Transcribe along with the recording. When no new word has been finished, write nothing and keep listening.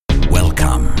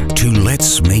to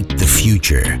Let's Make the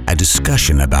Future, a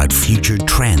discussion about future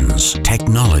trends,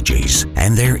 technologies,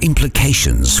 and their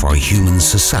implications for human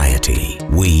society.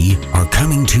 We are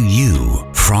coming to you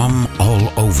from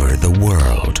all over the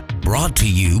world. Brought to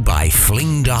you by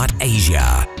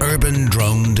Fling.Asia, Urban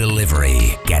Drone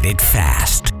Delivery. Get it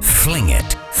fast. Fling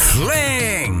it.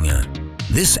 Fling!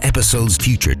 This episode's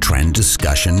future trend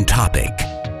discussion topic: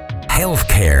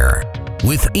 healthcare,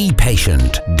 with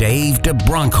e-patient Dave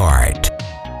deBronkart.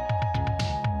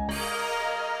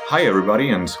 Hi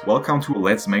everybody and welcome to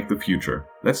Let's Make the Future.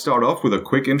 Let's start off with a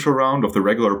quick intro round of the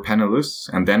regular panelists,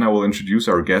 and then I will introduce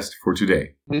our guest for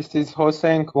today. This is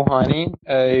Hossein Kouhani,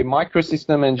 a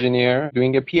microsystem engineer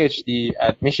doing a PhD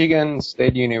at Michigan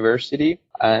State University,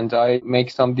 and I make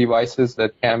some devices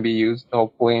that can be used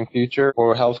hopefully in future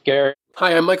for healthcare.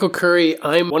 Hi, I'm Michael Curry.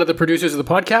 I'm one of the producers of the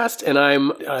podcast, and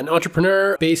I'm an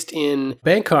entrepreneur based in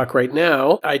Bangkok right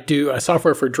now. I do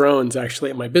software for drones, actually,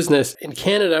 at my business. In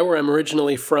Canada, where I'm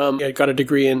originally from, I got a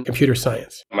degree in computer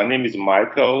science. My name is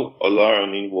Michael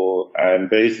Olaruninwo. I'm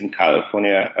based in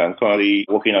California. I'm currently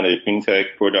working on a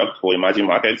fintech product for emerging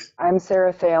markets. I'm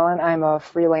Sarah Thalen. I'm a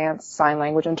freelance sign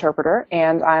language interpreter,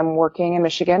 and I'm working in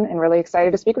Michigan and really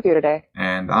excited to speak with you today.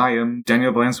 And I am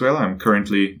Daniel Valenzuela. I'm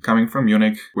currently coming from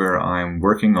Munich, where I'm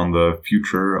working on the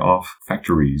future of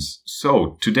factories.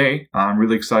 So today, I'm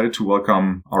really excited to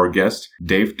welcome our guest,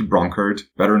 Dave deBronkart,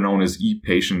 better known as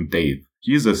e-patient Dave.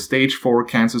 He is a stage 4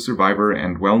 cancer survivor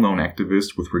and well-known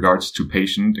activist with regards to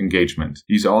patient engagement.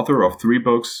 He's author of 3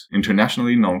 books,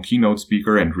 internationally known keynote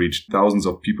speaker, and reached thousands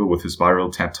of people with his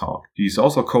viral TED Talk. He's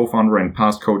also co-founder and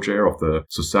past co-chair of the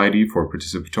Society for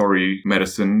Participatory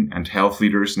Medicine, and health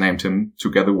leaders named him,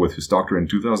 together with his doctor in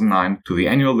 2009, to the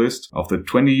annual list of the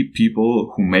 20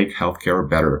 people who make healthcare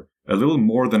better. A little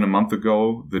more than a month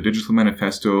ago, the Digital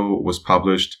Manifesto was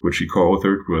published, which he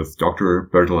co-authored with Dr.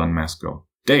 Bertalan Masko.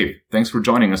 Dave, thanks for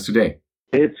joining us today.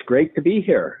 It's great to be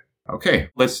here. Okay,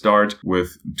 let's start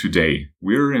with today.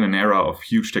 We're in an era of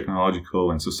huge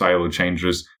technological and societal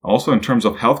changes. Also in terms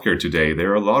of healthcare today, there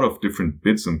are a lot of different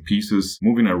bits and pieces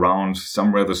moving around,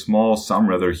 some rather small, some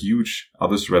rather huge,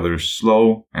 others rather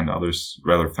slow, and others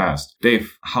rather fast.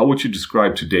 Dave, how would you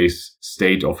describe today's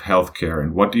state of healthcare,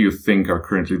 and what do you think are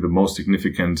currently the most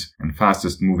significant and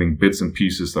fastest moving bits and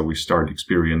pieces that we start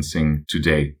experiencing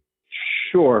today?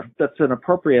 Sure, that's an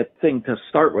appropriate thing to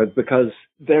start with because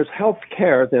there's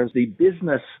healthcare, there's the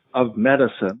business of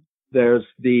medicine, there's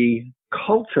the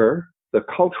culture, the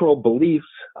cultural beliefs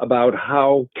about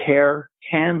how care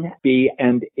can be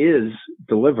and is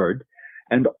delivered,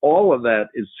 and all of that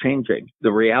is changing.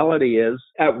 The reality is,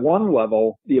 at one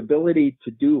level, the ability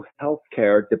to do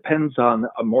healthcare depends on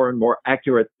a more and more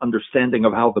accurate understanding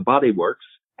of how the body works,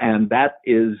 and that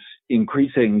is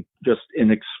increasing just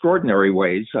in extraordinary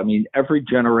ways. I mean, every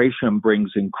generation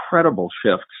brings incredible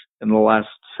shifts in the last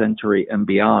century and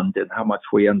beyond in how much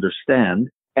we understand.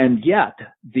 And yet,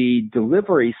 the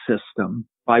delivery system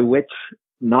by which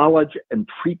knowledge and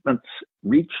treatments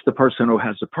reach the person who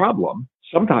has a problem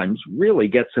sometimes really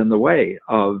gets in the way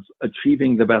of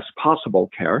achieving the best possible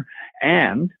care.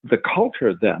 And the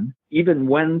culture then, even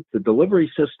when the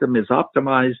delivery system is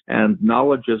optimized and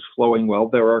knowledge is flowing well,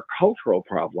 there are cultural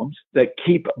problems that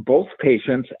keep both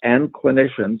patients and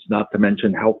clinicians, not to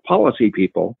mention health policy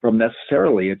people, from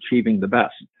necessarily achieving the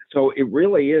best. So it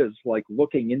really is like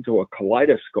looking into a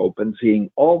kaleidoscope and seeing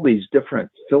all these different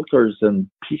filters and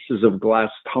pieces of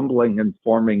glass tumbling and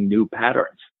forming new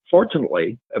patterns.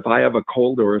 Fortunately, if I have a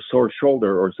cold or a sore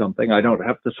shoulder or something, I don't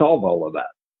have to solve all of that.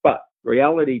 But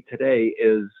reality today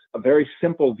is a very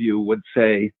simple view would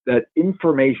say that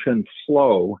information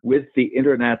flow with the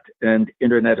internet and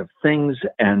Internet of Things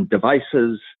and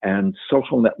devices and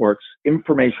social networks,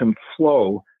 information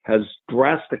flow has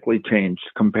drastically changed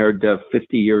compared to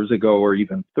 50 years ago or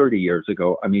even 30 years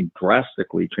ago. I mean,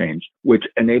 drastically changed, which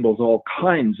enables all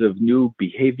kinds of new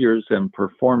behaviors and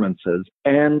performances.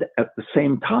 And at the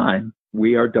same time,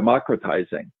 we are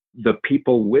democratizing. The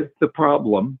people with the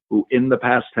problem who in the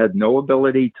past had no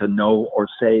ability to know or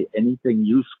say anything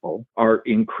useful are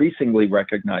increasingly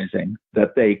recognizing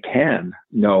that they can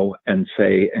know and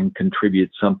say and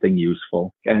contribute something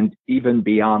useful. And even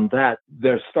beyond that, we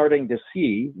are starting to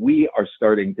see,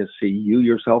 you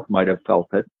yourself might have felt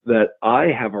it, that I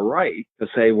have a right to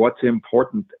say what's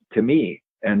important to me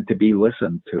and to be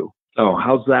listened to. So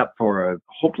how's that for a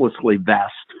hopelessly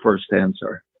vast first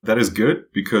answer? That is good,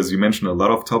 because you mentioned a lot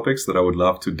of topics that I would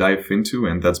love to dive into,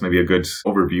 and that's maybe a good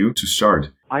overview to start.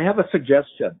 I have a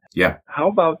suggestion. Yeah. How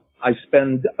about I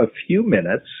spend a few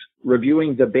minutes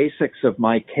reviewing the basics of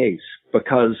my case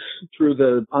because through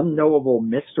the unknowable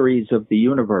mysteries of the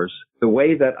universe, the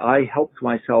way that I helped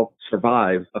myself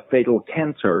survive a fatal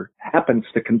cancer happens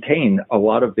to contain a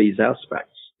lot of these aspects.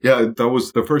 Yeah, that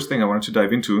was the first thing I wanted to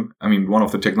dive into. I mean, one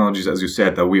of the technologies, as you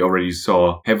said, that we already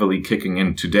saw heavily kicking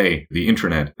in today, the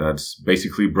internet, that's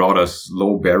basically brought us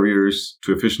low barriers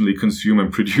to efficiently consume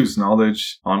and produce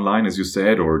knowledge online, as you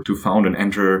said, or to found and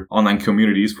enter online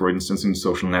communities, for instance, in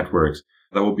social networks.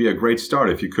 That would be a great start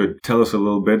if you could tell us a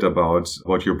little bit about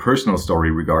what your personal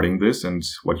story regarding this and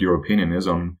what your opinion is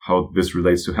on how this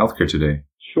relates to healthcare today.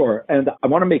 Sure. And I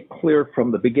want to make clear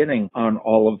from the beginning on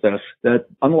all of this that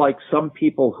unlike some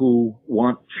people who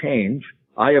want change,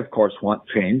 I, of course, want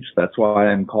change. That's why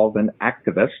I'm called an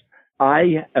activist.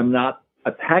 I am not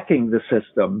attacking the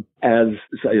system as,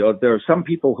 there are some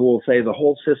people who will say the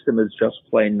whole system is just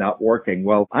plain not working.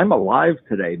 Well, I'm alive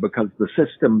today because the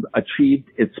system achieved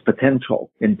its potential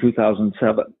in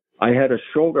 2007. I had a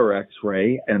shoulder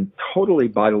x-ray and totally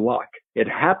by luck, it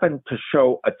happened to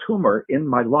show a tumor in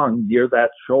my lung near that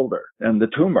shoulder. And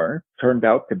the tumor turned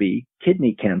out to be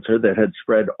kidney cancer that had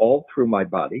spread all through my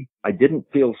body. I didn't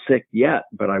feel sick yet,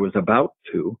 but I was about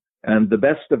to. And the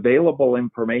best available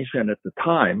information at the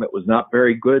time, it was not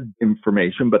very good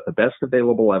information, but the best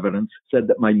available evidence said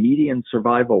that my median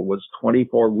survival was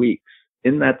 24 weeks.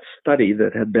 In that study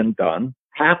that had been done,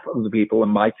 half of the people in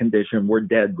my condition were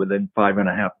dead within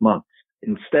 5.5 months.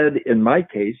 Instead, in my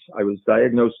case, I was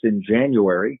diagnosed in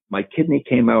January. My kidney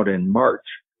came out in March.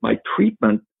 My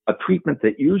treatment, a treatment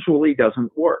that usually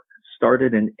doesn't work,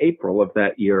 started in April of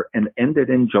that year and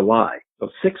ended in July. So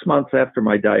 6 months after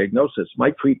my diagnosis,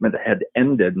 my treatment had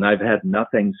ended and I've had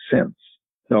nothing since.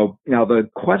 So now the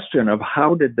question of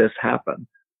how did this happen?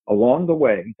 Along the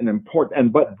way,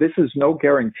 but this is no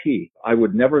guarantee. I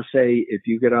would never say if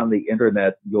you get on the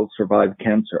internet, you'll survive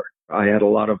cancer. I had a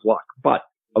lot of luck, but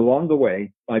along the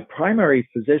way, my primary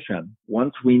physician,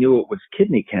 once we knew it was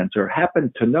kidney cancer,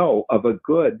 happened to know of a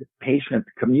good patient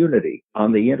community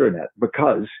on the internet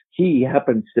because he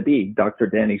happens to be, Dr.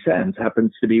 Danny Sands,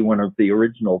 happens to be one of the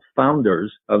original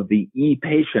founders of the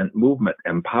e-patient movement,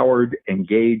 empowered,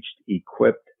 engaged,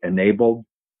 equipped, enabled.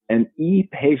 An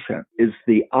e-patient is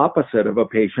the opposite of a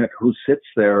patient who sits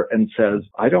there and says,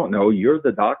 I don't know, you're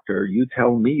the doctor, you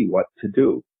tell me what to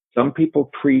do. Some people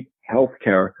treat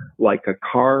healthcare like a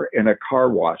car in a car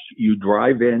wash. You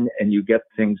drive in and you get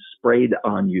things sprayed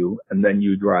on you and then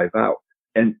you drive out.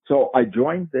 And so I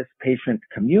joined this patient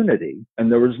community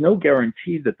and there was no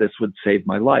guarantee that this would save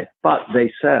my life. But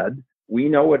they said, we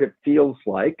know what it feels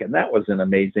like. And that was an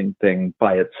amazing thing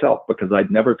by itself because I'd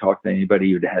never talked to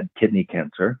anybody who'd had kidney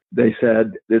cancer. They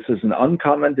said, this is an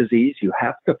uncommon disease. You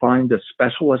have to find a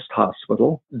specialist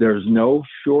hospital. There's no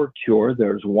sure cure.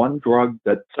 There's one drug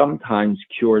that sometimes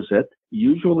cures it.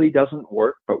 Usually doesn't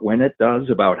work, but when it does,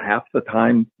 about half the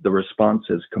time, the response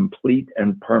is complete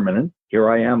and permanent. Here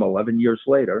I am 11 years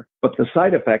later, but the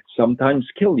side effects sometimes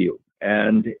kill you.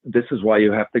 And this is why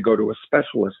you have to go to a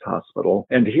specialist hospital.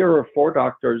 And here are 4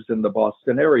 doctors in the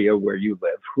Boston area where you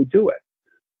live who do it.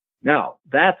 Now,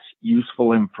 that's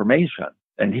useful information.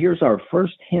 And here's our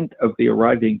first hint of the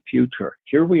arriving future.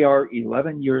 Here we are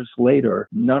 11 years later.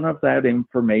 None of that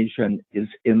information is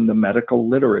in the medical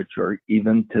literature,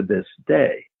 even to this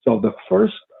day. So the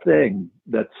first thing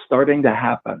that's starting to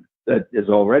happen, that is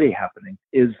already happening,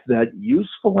 is that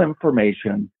useful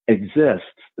information exists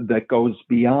that goes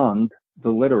beyond the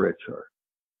literature.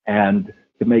 And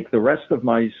to make the rest of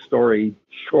my story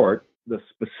short, the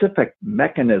specific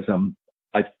mechanism,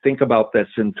 I think about this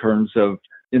in terms of,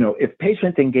 if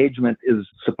patient engagement is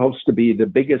supposed to be the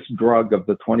biggest drug of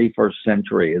the 21st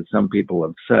century, as some people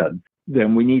have said,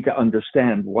 then we need to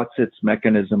understand what's its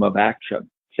mechanism of action,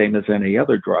 same as any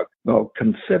other drug. Well,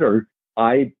 consider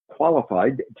I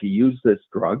qualified to use this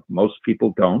drug. Most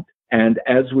people don't. And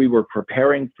as we were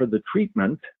preparing for the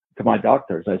treatment, to my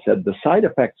doctors, I said, the side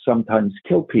effects sometimes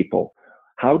kill people.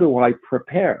 How do I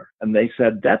prepare? And they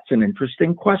said, that's an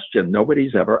interesting question.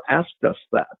 Nobody's ever asked us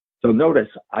that. So notice,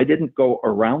 I didn't go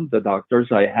around the doctors.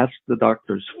 I asked the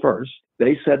doctors first.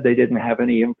 They said they didn't have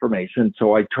any information.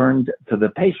 So I turned to the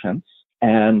patients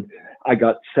and I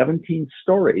got 17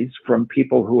 stories from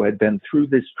people who had been through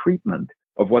this treatment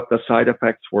of what the side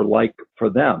effects were like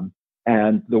for them.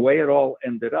 And the way it all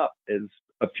ended up is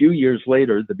a few years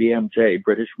later, the BMJ,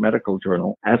 British Medical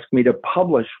Journal, asked me to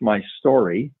publish my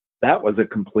story. That was a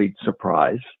complete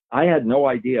surprise. I had no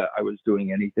idea I was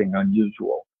doing anything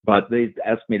unusual, but they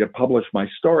asked me to publish my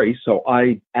story. So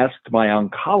I asked my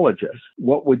oncologist,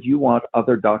 what would you want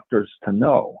other doctors to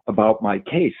know about my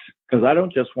case? Because I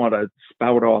don't just want to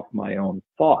spout off my own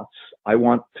thoughts. I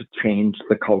want to change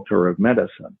the culture of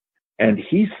medicine. And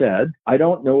he said, I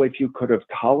don't know if you could have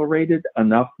tolerated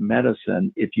enough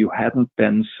medicine if you hadn't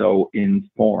been so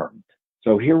informed.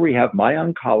 So here we have my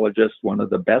oncologist, one of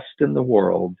the best in the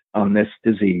world on this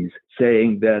disease,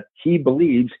 saying that he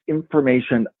believes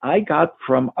information I got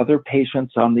from other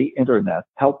patients on the internet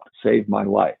helped save my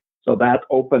life. So that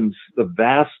opens the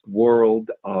vast world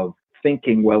of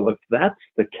thinking, well, if that's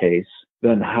the case,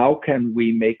 then how can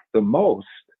we make the most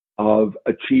of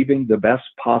achieving the best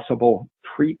possible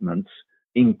treatments,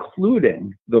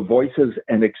 including the voices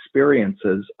and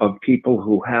experiences of people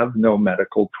who have no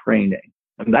medical training?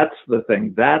 And that's the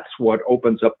thing. That's what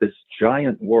opens up this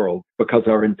giant world, because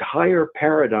our entire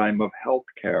paradigm of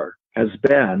healthcare has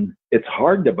been, it's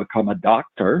hard to become a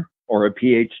doctor or a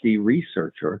PhD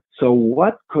researcher. So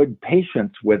what could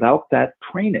patients without that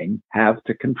training have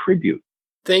to contribute?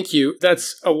 Thank you.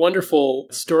 That's a wonderful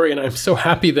story, and I'm so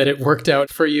happy that it worked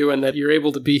out for you and that you're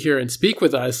able to be here and speak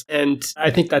with us. And I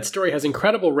think that story has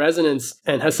incredible resonance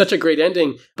and has such a great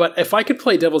ending. But if I could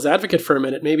play devil's advocate for a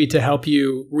minute, maybe to help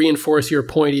you reinforce your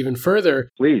point even further.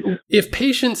 Please. If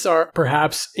patients are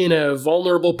perhaps in a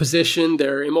vulnerable position,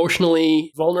 they're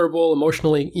emotionally vulnerable,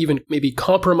 emotionally even maybe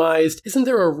compromised, isn't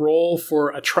there a role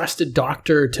for a trusted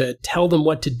doctor to tell them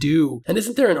what to do? And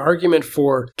isn't there an argument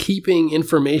for keeping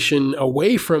information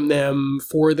away from them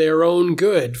for their own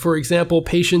good? For example,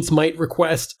 patients might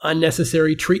request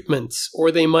unnecessary treatments,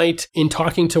 or they might, in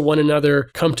talking to one another,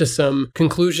 come to some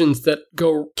conclusions that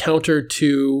go counter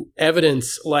to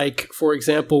evidence. Like, for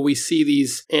example, we see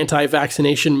these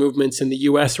anti-vaccination movements in the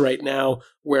US right now,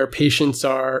 where patients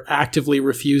are actively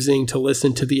refusing to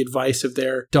listen to the advice of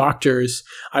their doctors.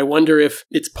 I wonder if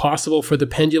it's possible for the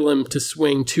pendulum to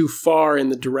swing too far in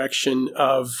the direction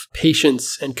of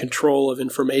patience and control of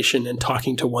information and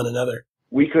talking to one another.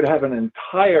 We could have an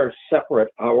entire separate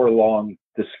hour-long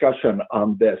discussion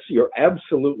on this. You're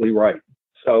absolutely right.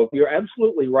 So you're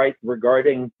absolutely right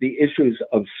regarding the issues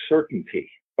of certainty.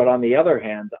 But on the other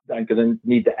hand, I'm going to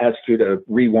need to ask you to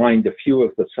rewind a few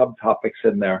of the subtopics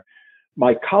in there.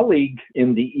 My colleague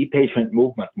in the e-patient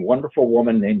movement, a wonderful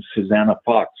woman named Susanna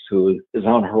Fox, who is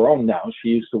on her own now. She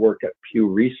used to work at Pew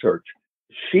Research.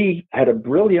 She had a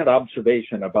brilliant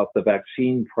observation about the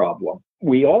vaccine problem.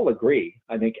 We all agree.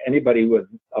 I think anybody with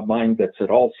a mind that's at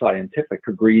all scientific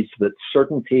agrees that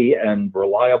certainty and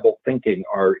reliable thinking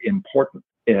are important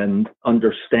in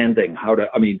understanding how to,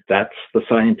 that's the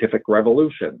scientific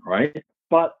revolution, right?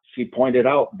 But she pointed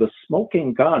out the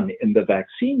smoking gun in the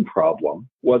vaccine problem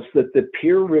was that the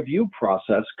peer review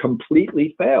process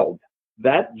completely failed.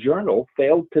 That journal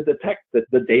failed to detect that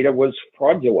the data was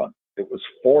fraudulent. It was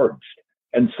forged.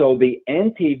 And so the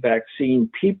anti-vaccine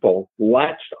people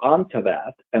latched onto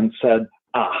that and said,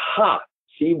 aha,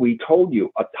 see, we told you,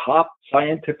 a top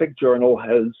scientific journal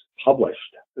has published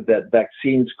that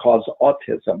vaccines cause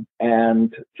autism.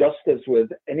 And just as with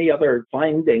any other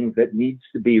finding that needs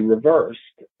to be reversed,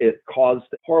 it caused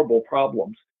horrible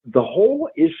problems. The whole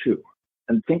issue,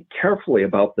 and think carefully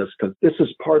about this because this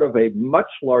is part of a much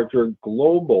larger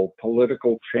global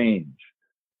political change.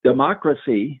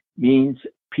 Democracy means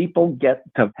people get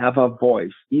to have a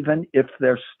voice, even if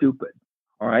they're stupid.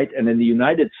 All right. And in the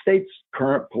United States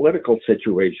current political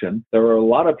situation, there are a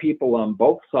lot of people on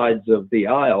both sides of the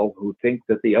aisle who think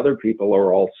that the other people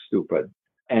are all stupid.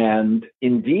 And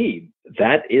indeed,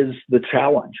 that is the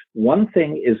challenge. One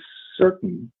thing is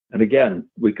certain, and again,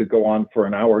 we could go on for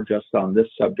an hour just on this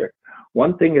subject.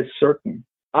 One thing is certain.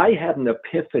 I had an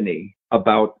epiphany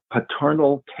about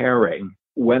paternal caring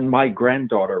when my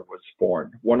granddaughter was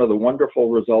born. One of the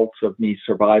wonderful results of me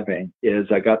surviving is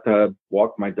I got to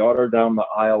walk my daughter down the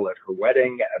aisle at her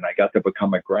wedding, and I got to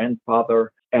become a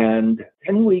grandfather. And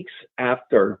 10 weeks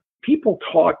after, people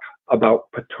talk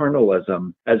about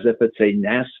paternalism as if it's a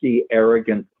nasty,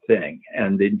 arrogant thing.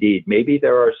 And indeed, maybe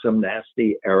there are some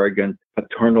nasty, arrogant,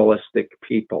 paternalistic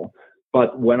people.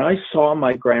 But when I saw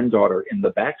my granddaughter in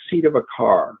the backseat of a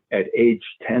car at age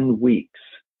 10 weeks,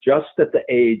 just at the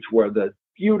age where the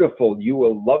beautiful, you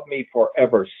will love me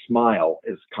forever smile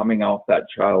is coming out that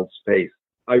child's face,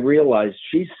 I realized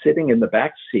she's sitting in the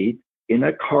back seat in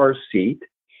a car seat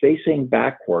facing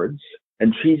backwards,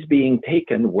 and she's being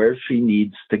taken where she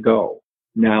needs to go.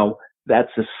 Now,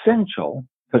 that's essential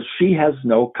because she has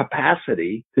no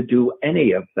capacity to do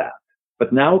any of that.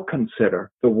 But now consider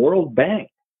the World Bank.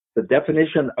 The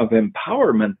definition of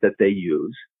empowerment that they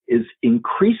use is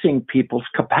increasing people's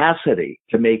capacity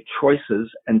to make choices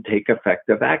and take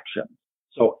effective action.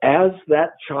 So as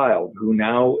that child who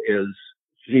now is,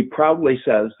 she proudly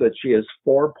says that she is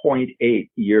 4.8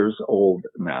 years old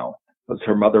now, because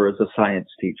her mother is a science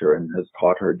teacher and has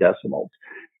taught her decimals.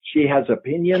 She has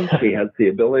opinions. She has the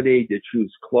ability to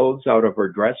choose clothes out of her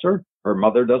dresser. Her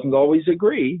mother doesn't always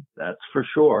agree, that's for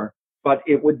sure. But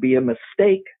it would be a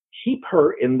mistake to keep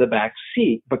her in the back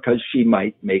seat because she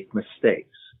might make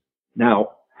mistakes. Now,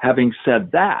 having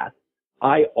said that,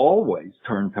 I always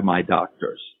turn to my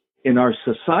doctors. In our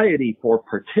Society for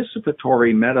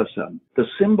Participatory Medicine, the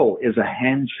symbol is a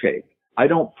handshake. I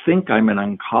don't think I'm an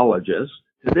oncologist.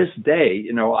 To this day,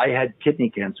 I had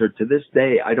kidney cancer. To this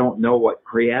day, I don't know what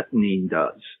creatinine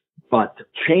does. But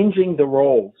changing the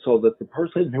role so that the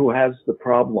person who has the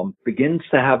problem begins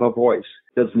to have a voice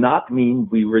does not mean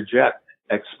we reject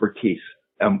expertise.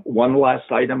 One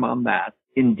last item on that.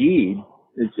 Indeed,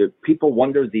 people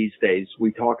wonder these days,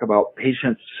 we talk about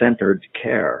patient-centered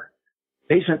care.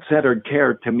 Patient-centered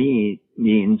care to me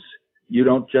means you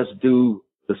don't just do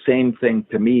the same thing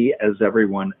to me as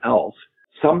everyone else.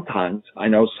 Sometimes I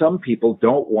know some people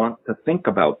don't want to think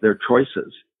about their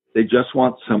choices. They just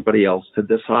want somebody else to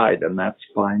decide, and that's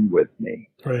fine with me.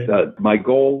 Right. My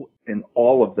goal in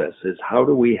all of this is how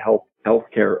do we help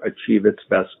healthcare achieve its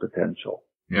best potential?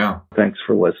 Yeah. Thanks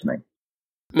for listening.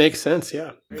 Makes sense,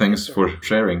 yeah. Thanks for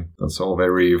sharing. That's all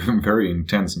very, very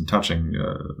intense and touching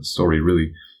story,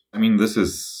 really. I mean,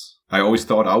 I always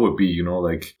thought I would be,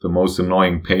 like the most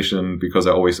annoying patient because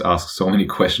I always ask so many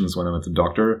questions when I'm at the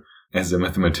doctor. As a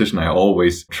mathematician, I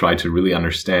always try to really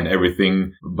understand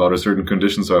everything about a certain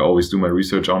condition. So I always do my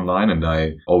research online and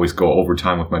I always go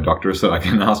overtime with my doctor so I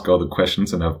can ask all the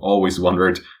questions. And I've always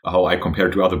wondered how I compare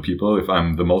to other people, if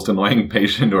I'm the most annoying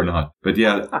patient or not. But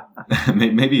yeah,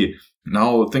 maybe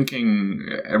now thinking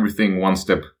everything one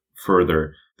step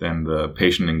further than the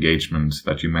patient engagement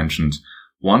that you mentioned.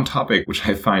 One topic which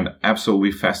I find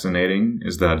absolutely fascinating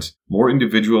is that more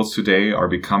individuals today are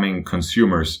becoming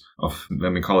consumers of,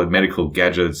 let me call it, medical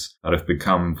gadgets that have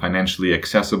become financially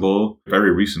accessible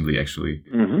very recently, actually.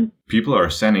 Mm-hmm. People are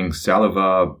sending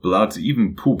saliva, blood,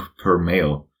 even poop per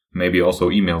mail. Maybe also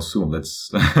email soon.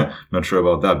 Let's not sure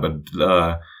about that,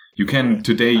 but you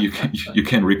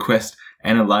can request,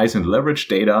 analyze, and leverage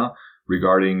data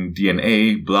regarding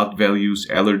DNA, blood values,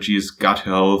 allergies, gut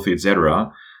health,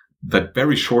 etc. that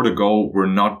very short ago were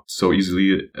not so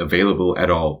easily available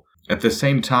at all. At the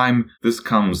same time, this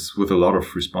comes with a lot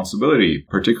of responsibility,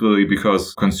 particularly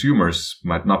because consumers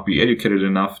might not be educated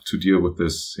enough to deal with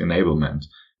this enablement.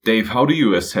 Dave, how do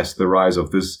you assess the rise of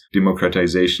this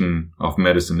democratization of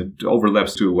medicine? It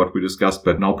overlaps to what we discussed,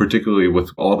 but now particularly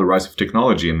with all the rise of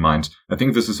technology in mind. I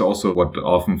think this is also what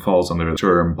often falls under the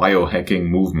term biohacking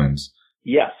movements.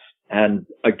 Yes. And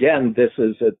again, this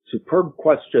is a superb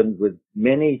question with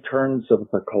many turns of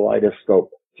the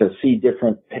kaleidoscope to see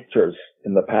different pictures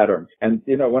in the patterns. And,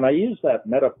 when I use that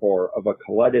metaphor of a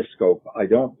kaleidoscope, I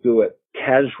don't do it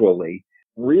casually.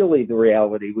 Really, the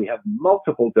reality, we have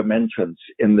multiple dimensions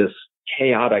in this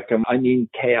chaotic, and I mean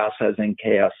chaos as in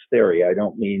chaos theory. I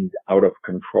don't mean out of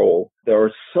control. There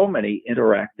are so many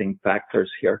interacting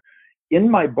factors here. In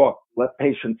my book, Let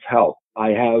Patients Help, I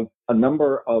have a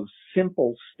number of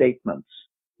simple statements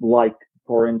like,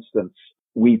 for instance,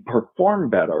 we perform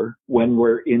better when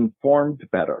we're informed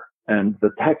better. And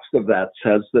the text of that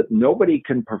says that nobody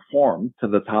can perform to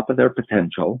the top of their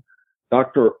potential,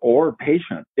 doctor or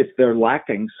patient, if they're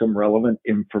lacking some relevant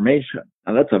information.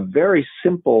 Now, that's a very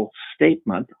simple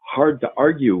statement, hard to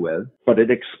argue with, but it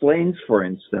explains, for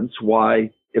instance,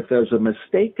 why if there's a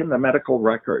mistake in the medical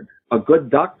record, a good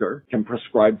doctor can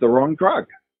prescribe the wrong drug.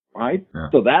 Right? Yeah.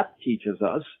 So that teaches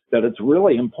us that it's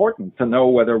really important to know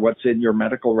whether what's in your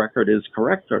medical record is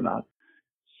correct or not.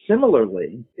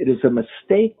 Similarly, it is a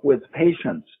mistake with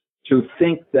patients to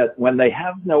think that when they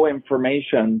have no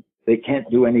information, they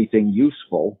can't do anything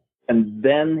useful and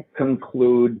then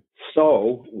conclude,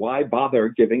 so why bother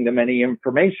giving them any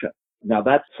information? Now,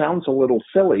 that sounds a little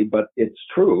silly, but it's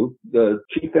true. The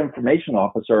chief information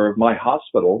officer of my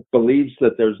hospital believes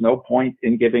that there's no point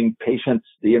in giving patients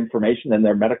the information in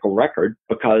their medical record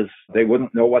because they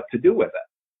wouldn't know what to do with it.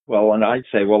 Well, and I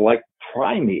say,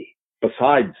 try me.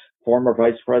 Besides, former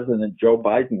Vice President Joe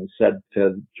Biden said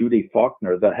to Judy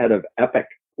Faulkner, the head of Epic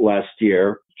last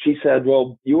year, she said,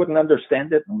 well, you wouldn't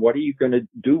understand it, and what are you going to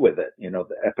do with it? The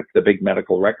Epic, the big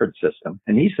medical record system.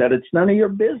 And he said, it's none of your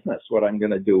business what I'm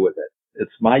going to do with it.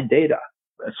 It's my data.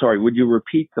 Sorry, would you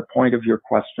repeat the point of your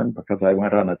question? Because I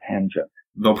went on a tangent.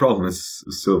 No problem. It's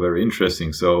still very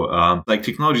interesting. So,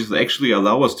 technologies actually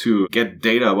allow us to get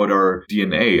data about our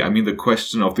DNA. I mean, the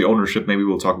question of the ownership, maybe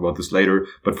we'll talk about this later.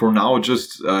 But for now,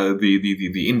 just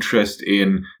the interest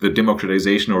in the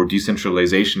democratization or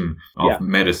decentralization of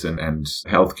medicine and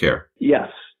healthcare. Yes.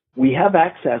 We have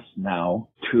access now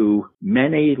to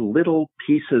many little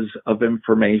pieces of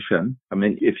information. I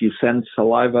mean, if you send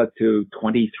saliva to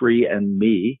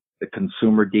 23andMe, the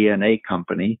consumer DNA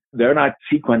company. They're not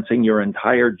sequencing your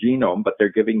entire genome, but they're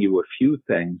giving you a few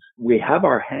things. We have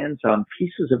our hands on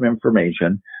pieces of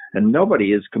information, and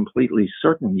nobody is completely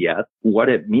certain yet what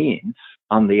it means.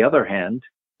 On the other hand,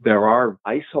 there are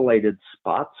isolated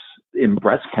spots in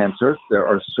breast cancer. There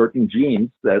are certain genes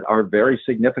that are very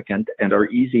significant and are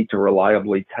easy to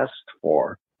reliably test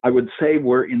for. I would say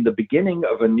we're in the beginning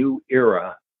of a new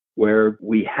era where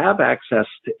we have access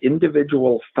to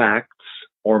individual facts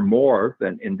or more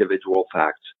than individual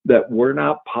facts that were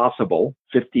not possible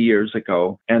 50 years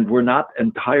ago, and we're not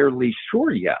entirely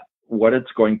sure yet what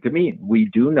it's going to mean. We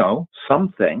do know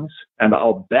some things, and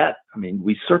I'll bet,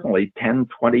 we certainly 10,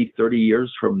 20, 30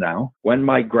 years from now, when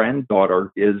my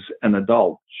granddaughter is an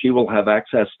adult, she will have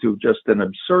access to just an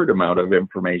absurd amount of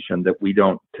information that we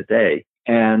don't today.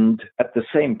 And at the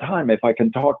same time, if I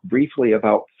can talk briefly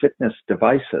about fitness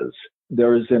devices,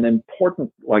 there is an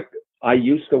important, I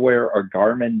used to wear a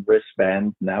Garmin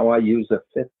wristband. Now I use a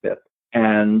Fitbit.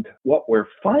 And what we're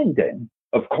finding,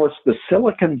 of course, the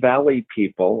Silicon Valley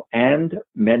people and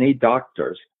many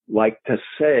doctors like to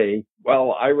say,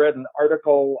 well, I read an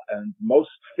article and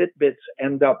most Fitbits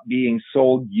end up being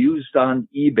sold used on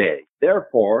eBay.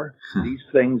 Therefore, these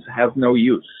things have no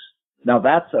use. Now,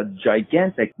 that's a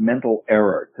gigantic mental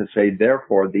error to say,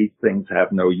 therefore, these things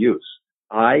have no use.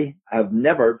 I have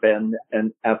never been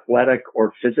an athletic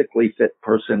or physically fit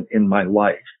person in my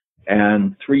life.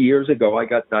 And 3 years ago, I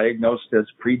got diagnosed as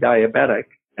pre-diabetic,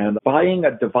 and buying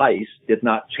a device did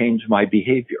not change my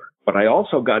behavior. But I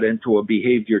also got into a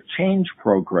behavior change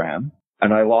program,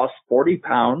 and I lost 40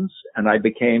 pounds, and I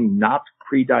became not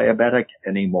pre-diabetic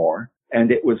anymore.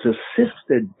 And it was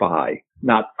assisted by,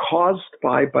 not caused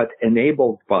by, but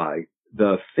enabled by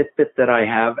the Fitbit that I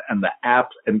have and the app,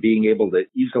 and being able to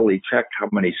easily check how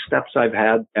many steps I've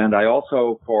had. And I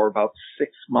also, for about 6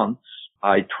 months,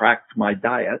 I tracked my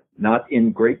diet, not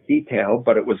in great detail,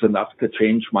 but it was enough to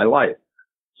change my life.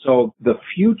 So the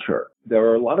future, there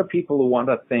are a lot of people who want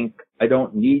to think, I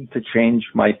don't need to change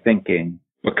my thinking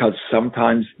because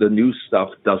sometimes the new stuff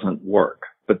doesn't work.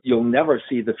 But you'll never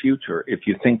see the future if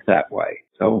you think that way.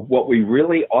 So what we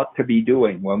really ought to be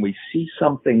doing when we see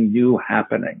something new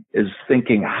happening is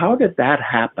thinking, how did that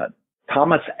happen?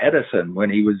 Thomas Edison, when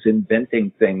he was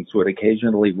inventing things, would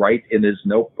occasionally write in his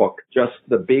notebook just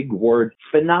the big word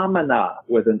phenomena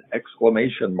with an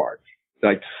exclamation mark.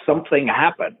 Like, something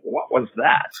happened. What was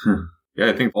that? Yeah,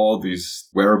 I think all these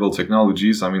wearable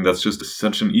technologies, that's just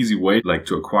such an easy way,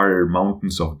 to acquire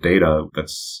mountains of data.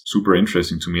 That's super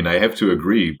interesting to me. And I have to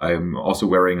agree. I'm also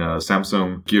wearing a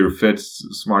Samsung Gear Fit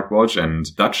smartwatch, and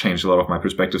that changed a lot of my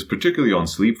perspectives, particularly on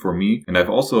sleep for me. And I've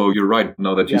also, you're right,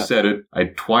 now that you said it, I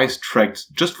twice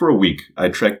tracked, just for a week, I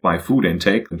tracked my food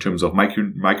intake in terms of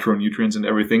micronutrients and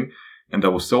everything. And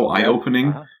that was so eye-opening.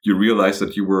 Uh-huh. You realized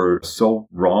that you were so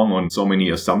wrong on so many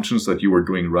assumptions that you were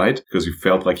doing right, because you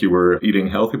felt like you were eating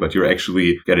healthy, but you're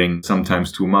actually getting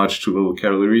sometimes too much, too little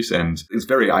calories. And it's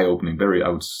very eye-opening. I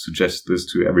would suggest this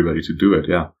to everybody to do it.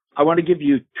 Yeah. I want to give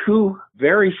you two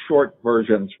very short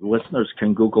versions. Listeners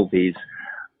can Google these,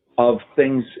 of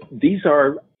things. These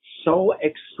are so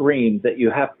extreme that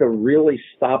you have to really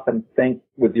stop and think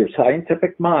with your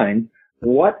scientific mind,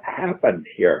 what happened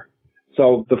here?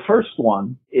 So the first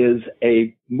one is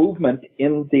a movement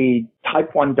in the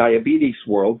type 1 diabetes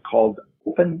world called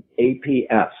Open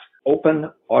APS, Open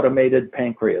Automated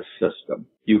Pancreas System.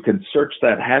 You can search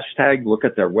that hashtag, look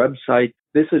at their website.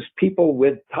 This is people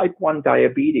with type 1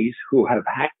 diabetes who have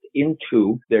hacked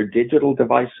into their digital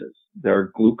devices,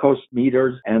 their glucose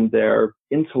meters and their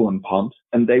insulin pumps,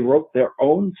 and they wrote their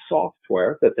own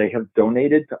software that they have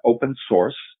donated to open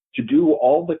source to do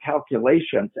all the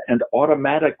calculations and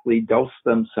automatically dose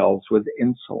themselves with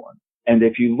insulin. And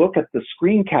if you look at the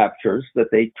screen captures that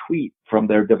they tweet from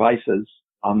their devices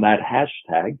on that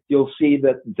hashtag, you'll see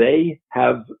that they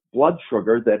have blood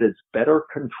sugar that is better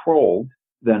controlled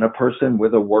than a person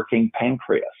with a working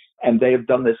pancreas. And they have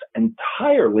done this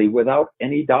entirely without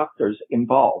any doctors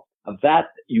involved. That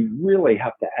you really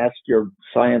have to ask your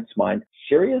science mind,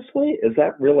 seriously? Is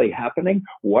that really happening?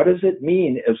 What does it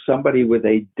mean if somebody with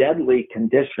a deadly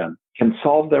condition can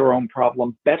solve their own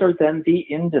problem better than the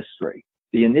industry?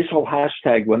 The initial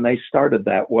hashtag when they started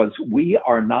that was, we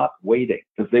are not waiting,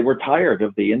 because they were tired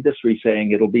of the industry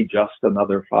saying it'll be just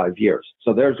another 5 years.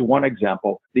 So there's one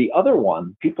example. The other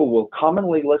one, people will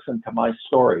commonly listen to my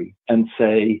story and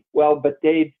say, well, but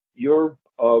Dave, you're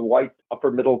a white, upper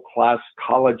middle class,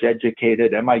 college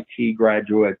educated, MIT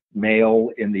graduate male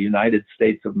in the United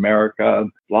States of America,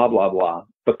 blah, blah, blah,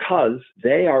 because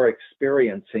they are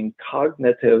experiencing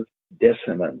cognitive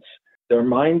dissonance. Their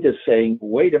mind is saying,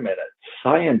 wait a minute,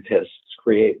 scientists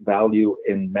create value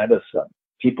in medicine.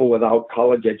 People without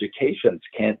college educations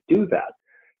can't do that.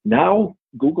 Now,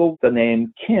 Google the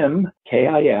name Kim,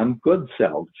 K-I-M,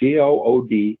 Goodsell,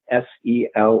 Goodsell.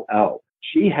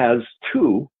 She has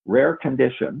 2 rare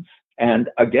conditions, and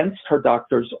against her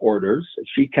doctor's orders,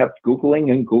 she kept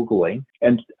Googling and Googling.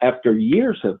 And after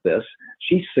years of this,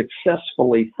 she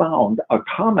successfully found a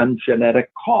common genetic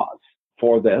cause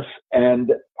for this.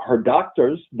 And her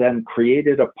doctors then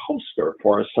created a poster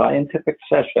for a scientific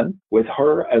session with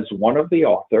her as one of the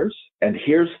authors. And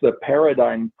here's the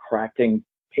paradigm cracking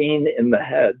pain in the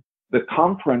head. The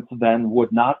conference then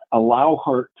would not allow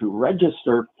her to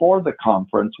register for the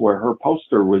conference where her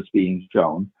poster was being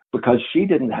shown because she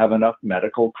didn't have enough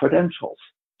medical credentials.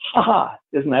 Haha,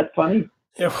 isn't that funny?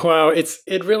 Yeah, wow,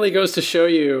 it really goes to show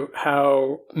you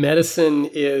how medicine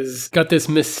is got this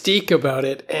mystique about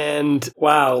it. And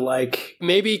wow, like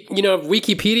maybe, if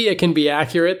Wikipedia can be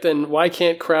accurate, then why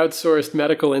can't crowdsourced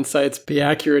medical insights be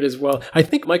accurate as well? I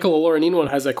think Michael Oloronino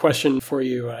has a question for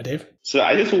you, Dave. So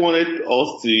I just wanted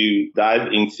us to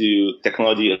dive into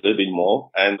technology a little bit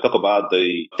more and talk about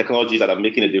the technologies that are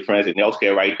making a difference in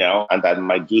healthcare right now and that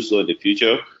might do so in the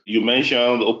future. You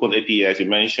mentioned open APIs, you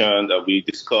mentioned we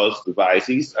discussed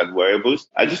devices and wearables.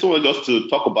 I just wanted us to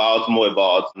talk more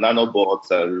about nanobots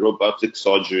and robotic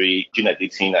surgery, gene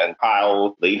editing, and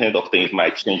how the Internet of Things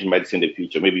might change medicine in the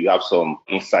future. Maybe you have some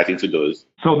insight into those.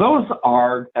 So those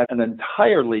are at an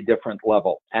entirely different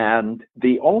level. And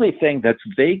the only thing that's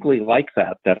vaguely like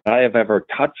that I have ever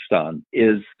touched on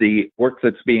is the work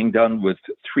that's being done with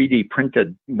 3D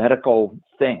printed medical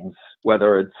things,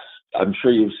 whether it's, I'm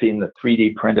sure you've seen the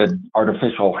 3D printed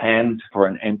artificial hand for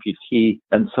an amputee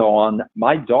and so on.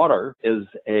 My daughter is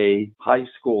a high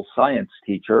school science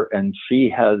teacher, and she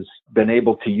has been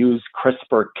able to use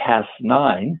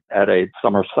CRISPR-Cas9 at a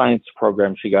summer science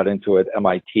program she got into at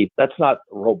MIT. That's not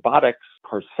robotics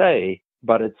per se,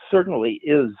 but it certainly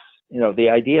is, the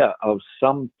idea of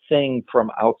something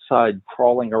from outside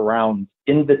crawling around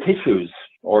in the tissues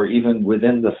or even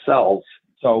within the cells.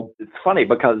 So it's funny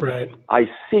because I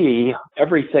see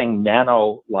everything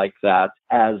nano like that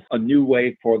as a new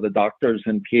way for the doctors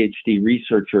and PhD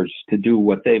researchers to do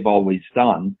what they've always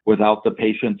done without the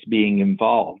patients being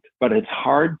involved. But it's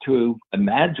hard to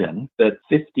imagine that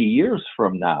 50 years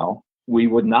from now, we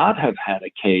would not have had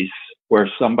a case where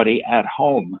somebody at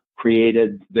home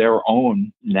created their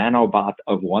own nanobot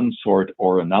of one sort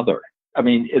or another. I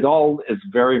mean, it all is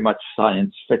very much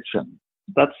science fiction.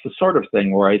 That's the sort of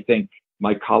thing where I think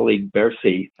my colleague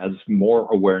Bercy has more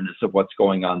awareness of what's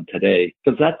going on today,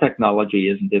 because that technology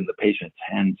isn't in the patient's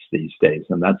hands these days.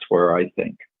 And that's where I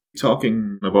think.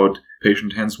 Talking about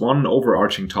patient hands, one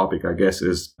overarching topic, I guess,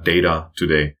 is data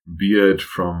today, be it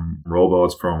from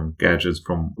robots, from gadgets,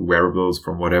 from wearables,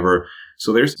 from whatever.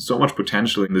 So there's so much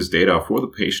potential in this data for the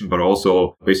patient, but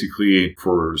also basically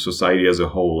for society as a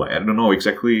whole. I don't know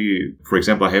exactly. For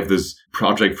example, I have this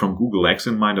project from Google X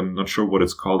in mind. I'm not sure what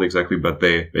it's called exactly, but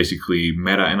they basically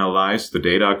meta-analyze the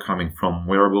data coming from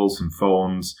wearables and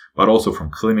phones, but also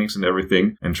from clinics and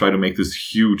everything, and try to make this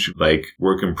huge,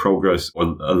 work in progress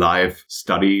or a live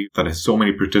study that has so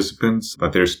many participants,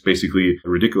 but there's basically a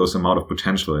ridiculous amount of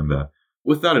potential in that.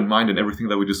 With that in mind and everything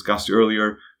that we discussed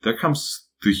earlier, there comes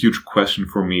the huge question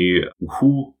for me: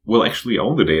 who will actually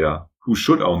own the data? Who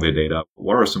should own the data?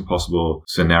 What are some possible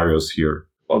scenarios here?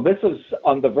 Well, this is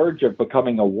on the verge of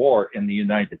becoming a war in the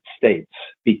United States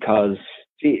because,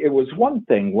 it was one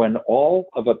thing when all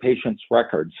of a patient's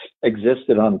records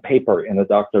existed on paper in a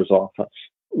doctor's office.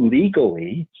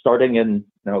 Legally, starting in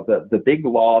the big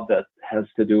law that has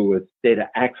to do with data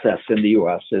access in the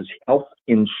U.S. is Health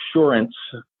Insurance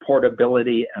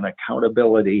Portability and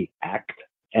Accountability Act.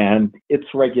 And its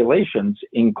regulations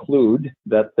include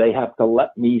that they have to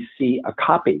let me see a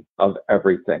copy of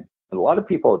everything. And a lot of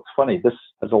people, it's funny, this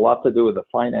has a lot to do with the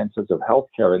finances of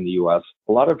healthcare in the U.S.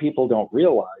 A lot of people don't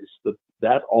realize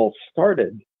that all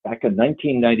started back in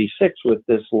 1996 with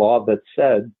this law that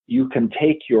said you can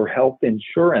take your health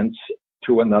insurance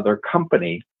to another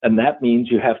company, and that means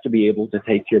you have to be able to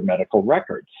take your medical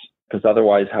records, because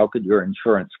otherwise how could your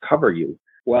insurance cover you?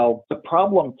 Well, the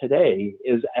problem today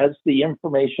is as the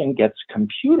information gets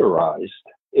computerized,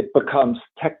 it becomes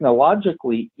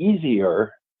technologically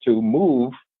easier to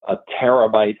move a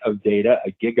terabyte of data,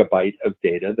 a gigabyte of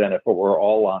data, than if it were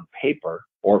all on paper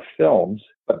or films.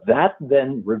 But that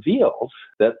then reveals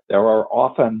that there are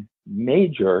often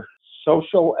major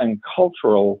social and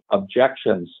cultural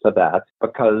objections to that,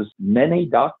 because many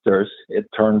doctors, it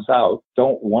turns out,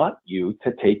 don't want you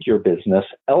to take your business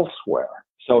elsewhere.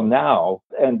 So now,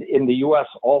 and in the U.S.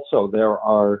 also, there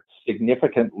are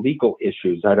significant legal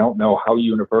issues. I don't know how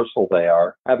universal they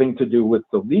are, having to do with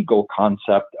the legal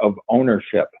concept of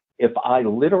ownership. If I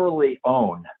literally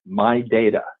own my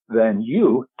data, then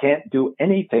you can't do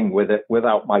anything with it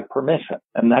without my permission.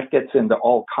 And that gets into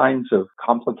all kinds of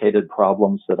complicated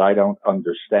problems that I don't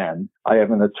understand. I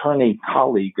have an attorney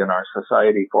colleague in our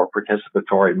Society for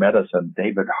Participatory Medicine,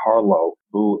 David Harlow,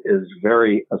 who is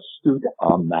very astute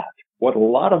on that. What a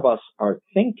lot of us are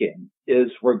thinking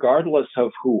is, regardless of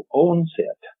who owns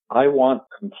it, I want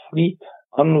complete,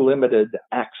 unlimited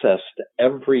access to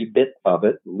every bit of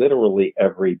it, literally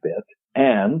every bit.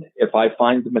 And if I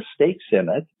find mistakes in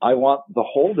it, I want the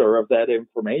holder of that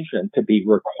information to be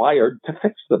required to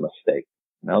fix the mistake.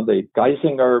 Now, the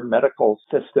Geisinger medical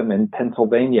system in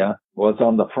Pennsylvania was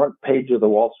on the front page of the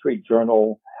Wall Street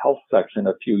Journal health section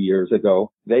a few years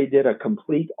ago. They did a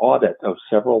complete audit of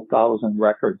several thousand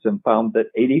records and found that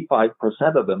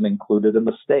 85% of them included a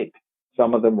mistake.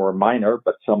 Some of them were minor,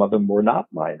 but some of them were not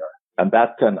minor. And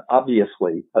that can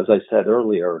obviously, as I said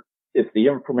earlier, if the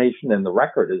information in the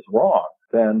record is wrong,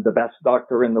 then the best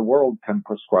doctor in the world can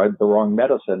prescribe the wrong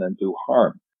medicine and do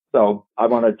harm. So I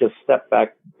want to just step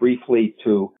back briefly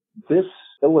to this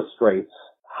illustrates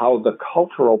how the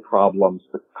cultural problems,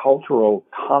 the cultural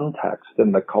context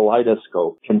and the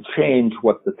kaleidoscope can change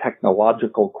what the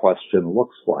technological question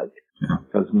looks like.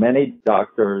 Because many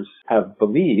doctors have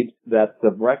believed that the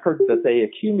record that they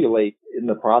accumulate in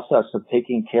the process of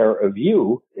taking care of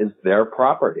you is their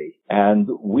property. And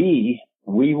we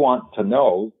want to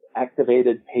know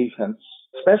activated patients,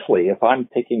 especially if I'm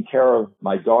taking care of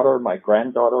my daughter, my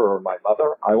granddaughter, or my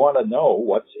mother, I want to know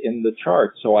what's in the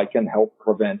chart so I can help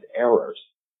prevent errors.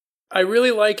 I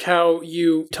really like how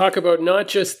you talk about not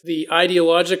just the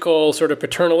ideological sort of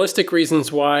paternalistic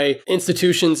reasons why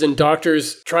institutions and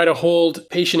doctors try to hold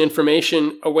patient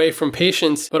information away from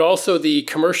patients, but also the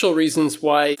commercial reasons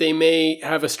why they may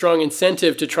have a strong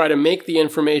incentive to try to make the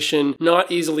information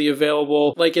not easily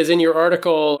available. Like as in your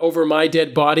article, Over My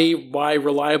Dead Body, Why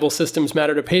Reliable Systems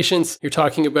Matter to Patients, you're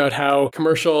talking about how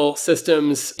commercial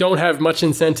systems don't have much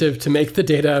incentive to make the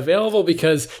data available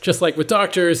because just like with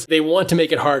doctors, they want to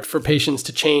make it hard for patients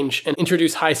to change and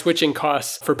introduce high switching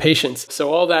costs for patients.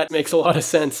 So all that makes a lot of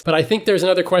sense. But I think there's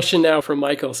another question now from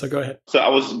Michael. So go ahead. So I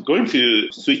was going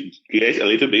to switch gears a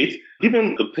little bit.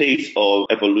 Given the pace of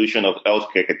evolution of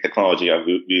healthcare technology, and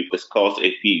we've discussed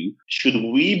a few, should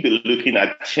we be looking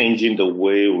at changing the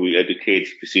way we educate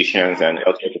physicians and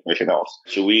healthcare professionals?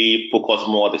 Should we focus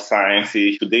more on the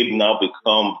sciences? Should they now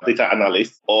become data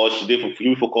analysts? Or should they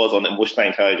focus on emotional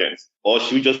intelligence? Or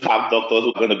should we just have doctors who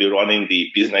are going to be running the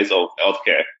business of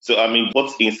healthcare? So, I mean,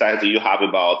 what insights do you have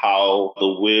about how the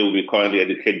way we currently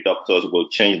educate doctors will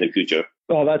change in the future?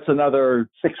 Well, that's another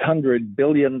 $600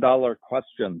 billion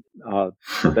question.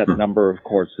 That number, of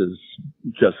course,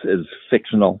 is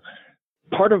fictional.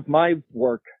 Part of my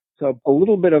work, so a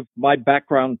little bit of my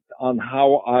background on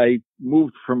how I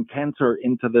moved from cancer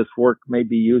into this work may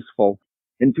be useful.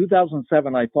 In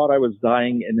 2007, I thought I was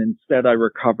dying, and instead I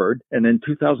recovered. And in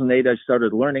 2008, I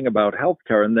started learning about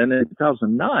healthcare. And then in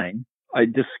 2009, I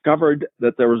discovered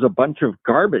that there was a bunch of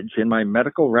garbage in my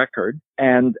medical record,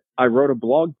 and I wrote a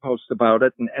blog post about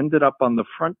it and ended up on the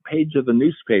front page of the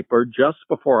newspaper just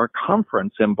before a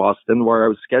conference in Boston where I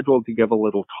was scheduled to give a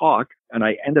little talk, and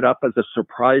I ended up as a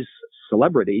surprise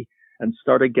celebrity and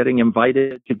started getting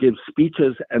invited to give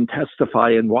speeches and testify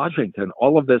in Washington.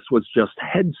 All of this was just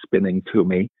head spinning to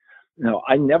me. Now,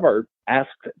 I never asked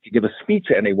to give a speech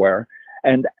anywhere,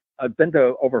 and I've been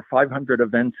to over 500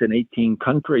 events in 18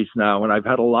 countries now, and I've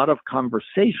had a lot of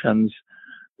conversations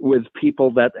with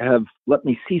people that have let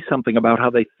me see something about how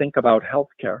they think about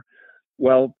healthcare.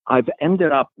 Well, I've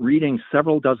ended up reading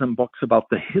several dozen books about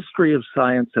the history of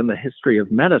science and the history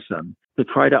of medicine to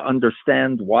try to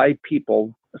understand why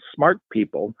people, smart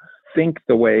people, think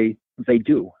the way they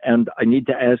do. And I need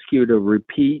to ask you to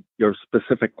repeat your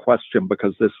specific question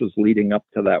because this was leading up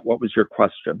to that. What was your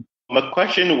question? My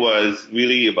question was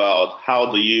really about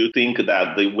how do you think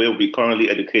that the way we currently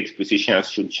educate physicians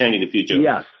should change in the future?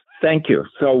 Yes, thank you.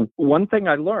 So one thing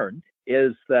I learned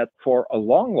is that for a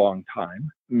long, long time,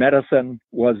 medicine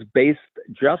was based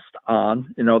just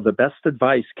on, the best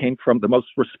advice came from the most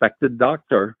respected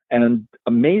doctor. And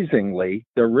amazingly,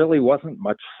 there really wasn't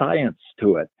much science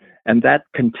to it. And that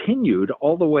continued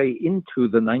all the way into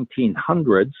the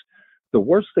 1900s. The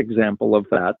worst example of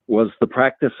that was the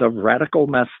practice of radical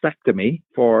mastectomy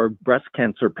for breast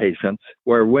cancer patients,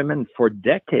 where women for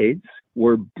decades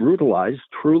were brutalized,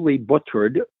 truly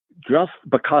butchered, just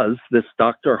because this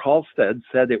Dr. Halstead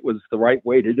said it was the right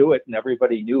way to do it and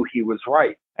everybody knew he was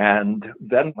right. And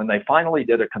then when they finally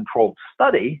did a controlled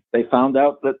study, they found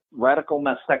out that radical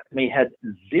mastectomy had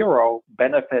zero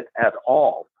benefit at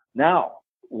all. Now,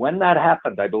 when that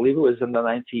happened, I believe it was in the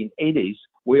 1980s,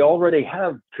 we already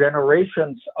have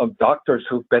generations of doctors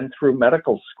who've been through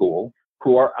medical school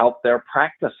who are out there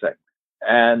practicing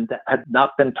and had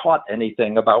not been taught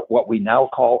anything about what we now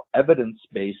call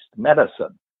evidence-based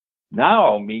medicine.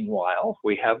 Now, meanwhile,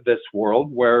 we have this world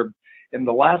where in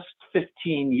the last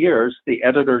 15 years, the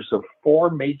editors of 4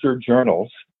 major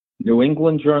journals, New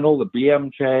England Journal, the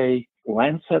BMJ,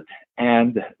 Lancet,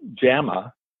 and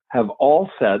JAMA, have all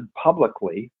said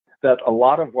publicly that a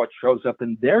lot of what shows up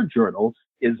in their journals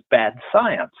is bad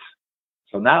science.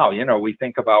 So now, we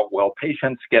think about, well,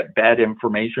 patients get bad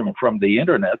information from the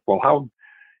internet. Well,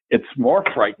 it's more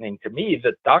frightening to me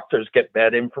that doctors get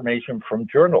bad information from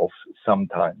journals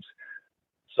sometimes.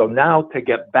 So now to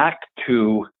get back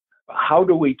to how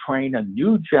do we train a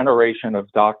new generation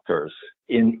of doctors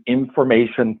in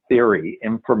information theory,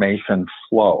 information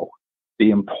flow,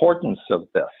 the importance of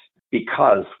this,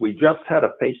 because we just had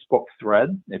a Facebook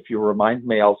thread. If you remind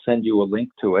me, I'll send you a link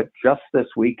to it just this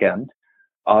weekend,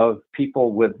 of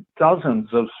people with dozens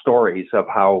of stories of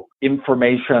how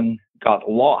information got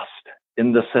lost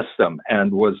in the system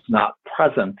and was not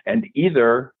present. And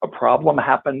either a problem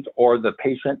happened or the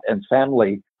patient and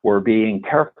family were being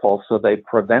careful, so they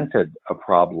prevented a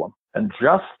problem. And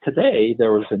just today,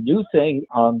 there was a new thing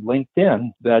on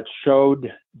LinkedIn that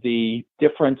showed the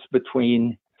difference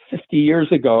between 50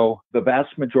 years ago, the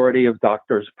vast majority of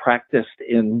doctors practiced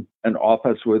in an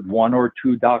office with 1 or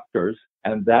 2 doctors,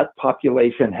 and that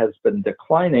population has been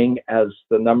declining as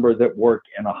the number that work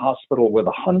in a hospital with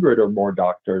 100 or more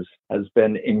doctors has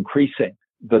been increasing.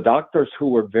 The doctors who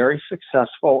were very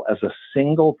successful as a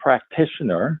single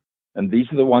practitioner, and these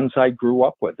are the ones I grew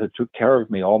up with that took care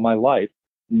of me all my life,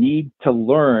 need to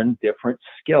learn different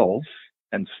skills,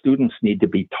 and students need to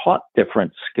be taught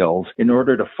different skills in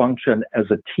order to function as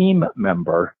a team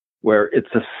member, where it's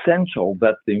essential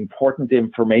that the important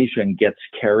information gets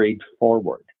carried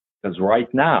forward. Because right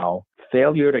now,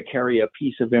 failure to carry a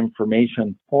piece of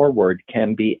information forward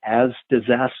can be as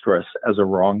disastrous as a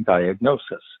wrong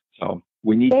diagnosis. So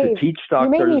we need Dave, to teach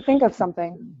doctors. You made me think of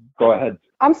something. Go ahead.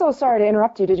 I'm so sorry to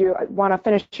interrupt you. Did you want to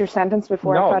finish your sentence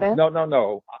before I cut in?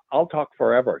 No. I'll talk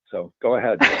forever. So go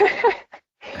ahead.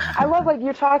 I love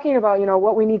you're talking about,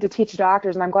 what we need to teach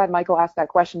doctors. And I'm glad Michael asked that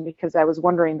question because I was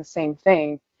wondering the same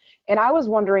thing. And I was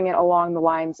wondering it along the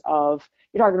lines of,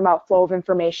 you're talking about flow of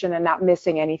information and not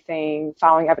missing anything,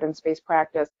 following evidence-based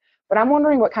practice. But I'm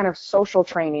wondering what kind of social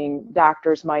training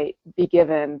doctors might be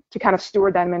given to kind of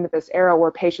steward them into this era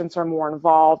where patients are more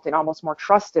involved and almost more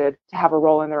trusted to have a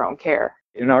role in their own care.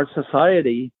 In our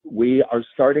society, we are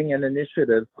starting an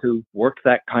initiative to work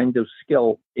that kind of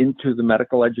skill into the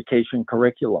medical education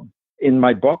curriculum. In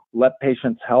my book, Let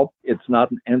Patients Help, it's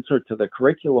not an answer to the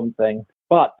curriculum thing,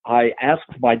 but I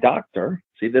asked my doctor,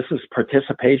 see, this is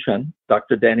participation,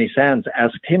 Dr. Danny Sands,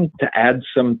 asked him to add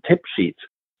some tip sheets.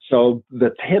 So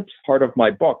the tips part of my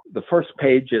book, the first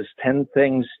page is 10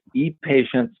 things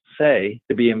e-patients say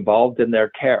to be involved in their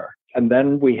care. And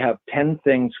then we have 10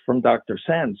 things from Dr.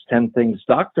 Sands, 10 things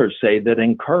doctors say that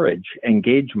encourage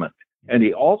engagement. And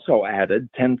he also added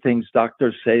 10 things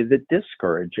doctors say that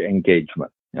discourage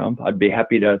engagement. I'd be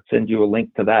happy to send you a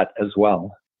link to that as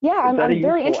well. Yeah, I'm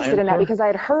very interested in that because I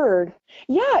had heard.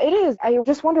 Yeah, it is. I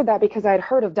just wondered that because I had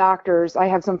heard of doctors. I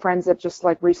have some friends that just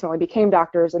recently became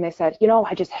doctors, and they said,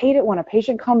 I just hate it when a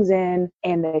patient comes in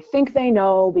and they think they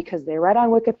know because they read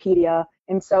on Wikipedia.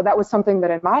 And so that was something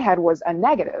that in my head was a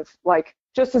negative.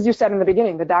 Just as you said in the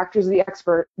beginning, the doctor's the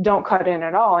expert, don't cut in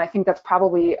at all. And I think that's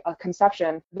probably a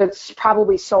conception that's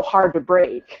probably so hard to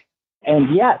break.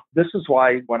 And yet, this is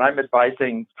why when I'm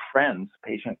advising friends,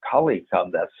 patient colleagues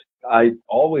on this, I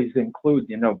always include,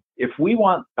 if we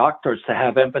want doctors to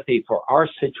have empathy for our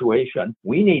situation,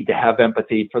 we need to have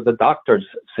empathy for the doctor's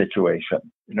situation.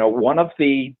 One of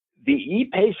the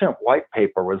e-patient white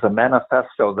paper was a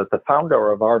manifesto that the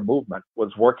founder of our movement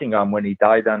was working on when he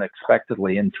died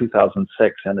unexpectedly in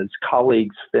 2006, and his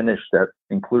colleagues finished it,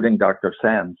 including Dr.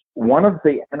 Sands. One of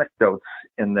the anecdotes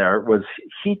in there was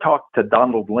he talked to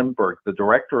Donald Lindbergh, the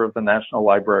director of the National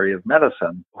Library of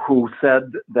Medicine, who said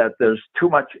that there's too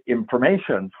much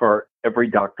information for every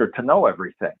doctor to know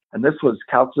everything. And this was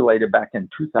calculated back in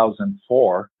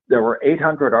 2004. There were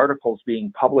 800 articles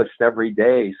being published every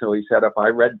day. So he said, if I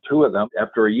read 2 of them,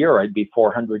 after a year, I'd be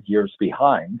 400 years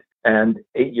behind. And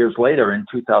 8 years later, in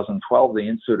 2012, the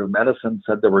Institute of Medicine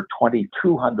said there were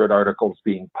 2,200 articles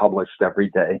being published every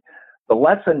day. The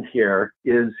lesson here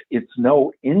is it's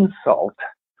no insult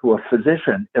to a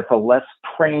physician if a less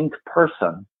trained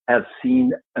person has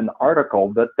seen an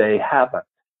article that they haven't.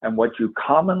 And what you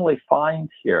commonly find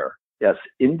here, yes,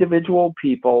 individual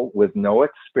people with no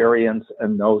experience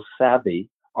and no savvy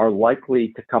are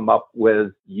likely to come up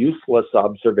with useless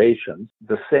observations,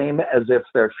 the same as if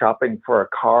they're shopping for a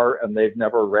car and they've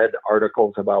never read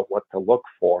articles about what to look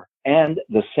for. And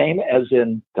the same as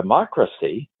in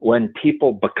democracy, when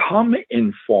people become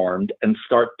informed and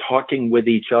start talking with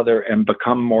each other and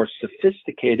become more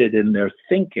sophisticated in their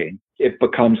thinking, it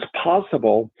becomes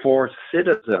possible for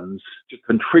citizens to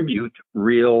contribute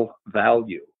real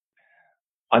value.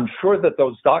 I'm sure that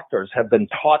those doctors have been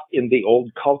taught in the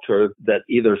old culture that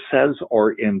either says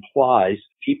or implies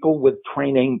people with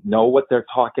training know what they're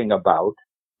talking about,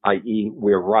 i.e.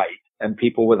 we're right, and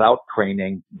people without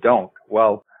training don't.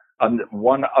 Well,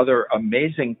 one other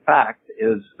amazing fact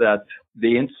is that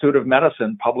the Institute of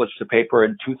Medicine published a paper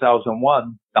in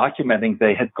 2001 documenting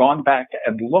they had gone back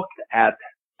and looked at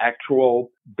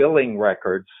actual billing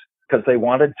records because they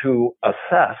wanted to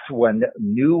assess when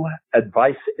new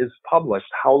advice is published,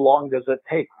 how long does it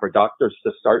take for doctors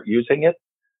to start using it?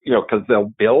 Because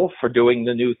they'll bill for doing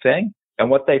the new thing. And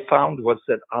what they found was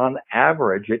that on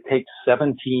average, it takes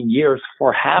 17 years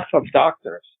for half of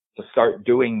doctors to start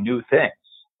doing new things.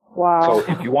 Wow.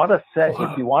 So if you want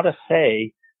to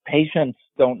say patients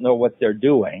don't know what they're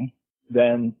doing,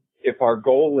 then if our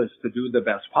goal is to do the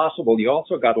best possible, you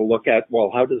also got to look at,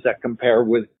 well, how does that compare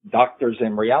with doctors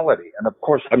in reality? And of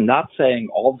course, I'm not saying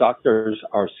all doctors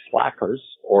are slackers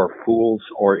or fools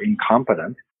or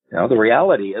incompetent. The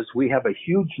reality is we have a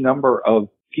huge number of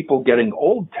people getting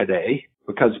old today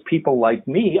because people like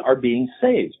me are being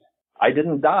saved. I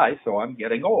didn't die, so I'm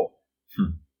getting old.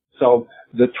 So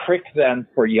the trick then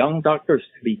for young doctors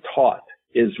to be taught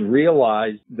is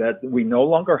realize that we no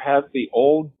longer have the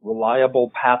old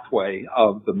reliable pathway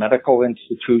of the medical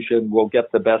institution will get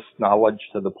the best knowledge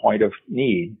to the point of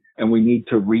need, and we need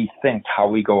to rethink how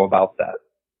we go about that.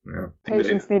 Yeah.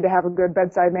 Patients need to have a good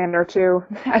bedside manner too,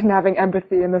 and having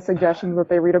empathy in the suggestions that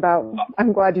they read about.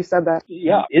 I'm glad you said that.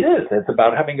 Yeah, it is. It's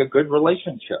about having a good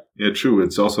relationship. Yeah, true.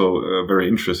 It's also very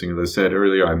interesting. As I said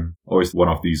earlier, I'm always one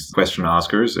of these question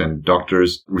askers, and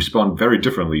doctors respond very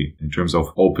differently in terms of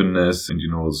openness and,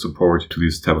 support to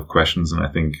these type of questions. And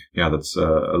I think, that's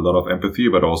a lot of empathy,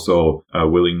 but also a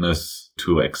willingness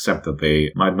to accept that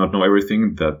they might not know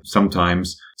everything, that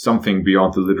sometimes something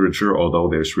beyond the literature, although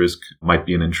there's risk, might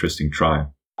be an interesting try.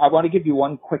 I want to give you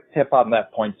one quick tip on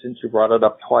that point since you brought it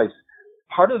up twice.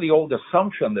 Part of the old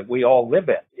assumption that we all live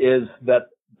in is that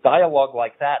dialogue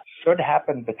like that should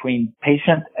happen between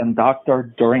patient and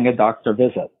doctor during a doctor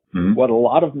visit. Mm-hmm. What a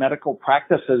lot of medical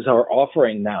practices are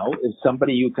offering now is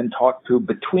somebody you can talk to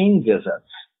between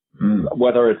visits,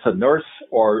 whether it's a nurse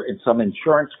or in some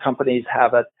insurance companies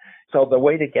have it. So the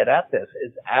way to get at this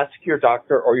is ask your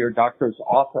doctor or your doctor's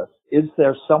office, is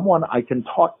there someone I can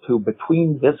talk to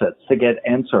between visits to get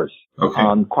answers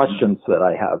on questions that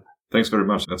I have? Thanks very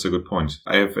much. That's a good point.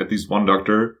 I have at least one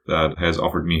doctor that has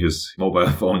offered me his mobile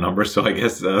phone number, so I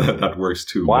guess that works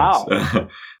too. Wow.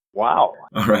 Wow.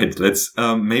 All right. Let's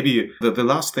maybe the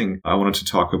last thing I wanted to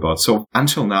talk about. So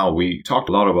until now, we talked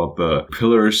a lot about the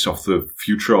pillars of the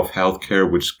future of healthcare,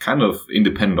 which kind of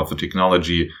independent of the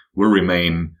technology will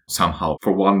remain somehow.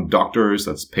 For one, doctors,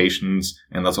 that's patients,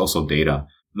 and that's also data.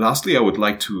 Lastly, I would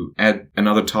like to add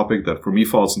another topic that for me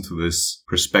falls into this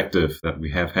perspective that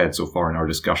we have had so far in our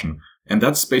discussion. And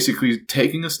that's basically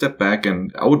taking a step back.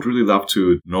 And I would really love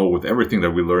to know, with everything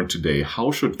that we learned today,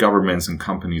 how should governments and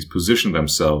companies position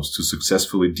themselves to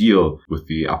successfully deal with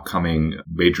the upcoming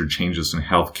major changes in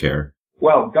healthcare?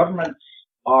 Well, governments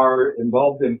are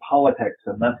involved in politics,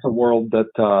 and that's a world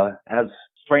that has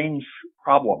strange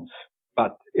problems.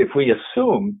 But if we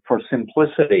assume, for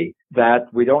simplicity, that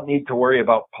we don't need to worry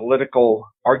about political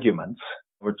arguments,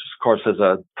 which of course is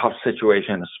a tough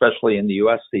situation, especially in the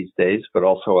U.S. these days, but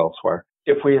also elsewhere.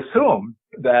 If we assume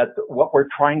that what we're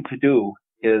trying to do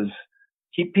is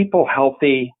keep people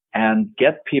healthy and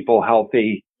get people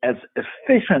healthy as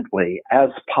efficiently as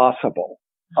possible,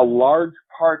 a large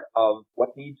part of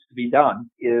what needs to be done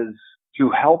is to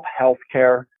help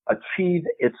healthcare achieve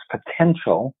its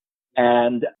potential.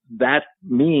 And that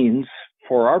means,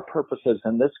 for our purposes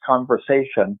in this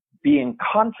conversation, being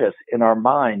conscious in our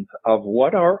minds of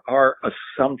what are our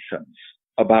assumptions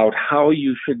about how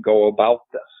you should go about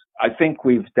this. I think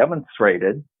we've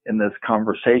demonstrated in this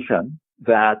conversation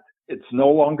that it's no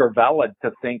longer valid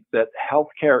to think that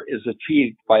healthcare is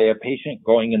achieved by a patient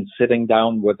going and sitting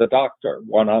down with a doctor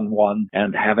one-on-one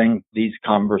and having these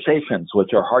conversations,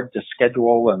 which are hard to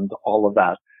schedule and all of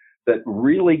that. that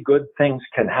really good things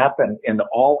can happen in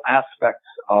all aspects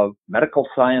of medical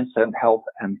science and health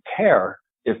and care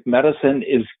if medicine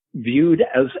is viewed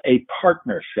as a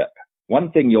partnership.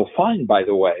 One thing you'll find, by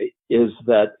the way, is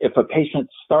that if a patient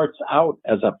starts out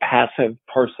as a passive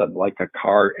person, like a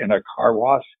car in a car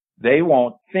wash, they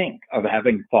won't think of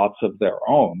having thoughts of their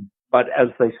own. But as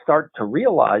they start to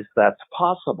realize that's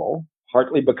possible,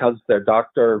 partly because their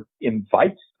doctor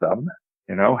invites them,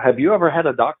 have you ever had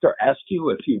a doctor ask you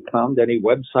if you found any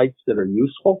websites that are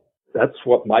useful? That's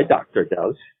what my doctor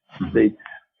does.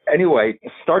 Anyway,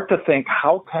 start to think,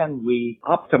 how can we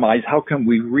optimize, how can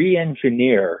we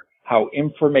re-engineer how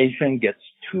information gets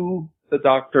to the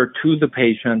doctor, to the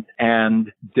patient,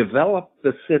 and develop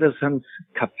the citizen's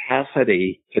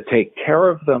capacity to take care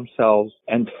of themselves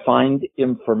and find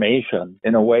information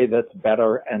in a way that's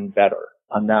better and better.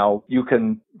 And now you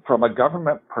can, from a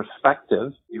government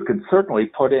perspective, you can certainly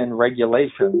put in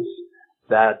regulations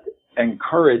that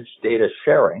encourage data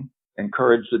sharing,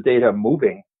 encourage the data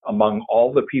moving among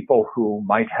all the people who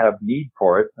might have need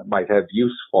for it, might have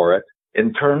use for it.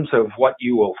 In terms of what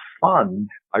you will fund,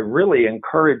 I really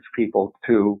encourage people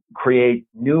to create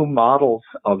new models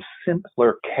of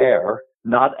simpler care.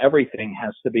 Not everything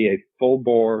has to be a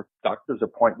full-bore doctor's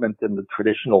appointment in the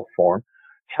traditional form.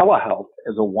 Telehealth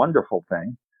is a wonderful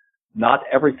thing. Not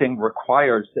everything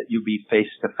requires that you be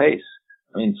face-to-face.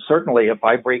 I mean, certainly if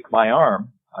I break my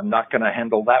arm, I'm not going to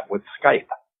handle that with Skype,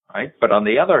 right? But on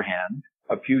the other hand,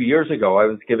 a few years ago, I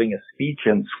was giving a speech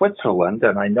in Switzerland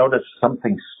and I noticed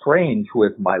something strange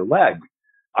with my leg.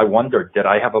 I wondered, did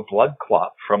I have a blood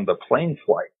clot from the plane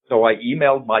flight? So I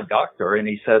emailed my doctor and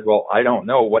he said, well, I don't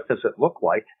know. What does it look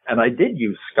like? And I did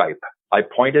use Skype. I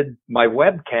pointed my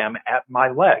webcam at my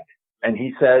leg and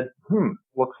he said,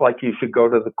 looks like you should go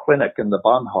to the clinic in the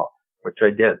Bahnhof, which I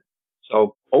did.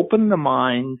 So open the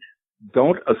mind.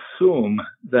 Don't assume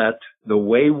that the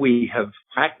way we have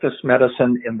practiced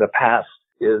medicine in the past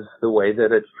is the way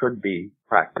that it should be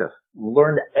practiced.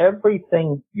 Learn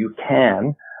everything you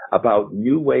can about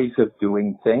new ways of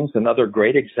doing things. Another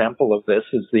great example of this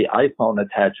is the iPhone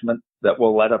attachment that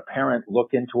will let a parent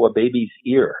look into a baby's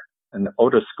ear, an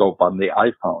otoscope on the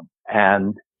iPhone.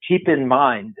 And keep in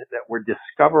mind that we're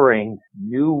discovering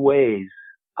new ways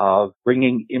of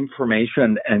bringing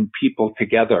information and people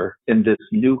together in this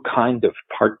new kind of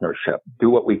partnership.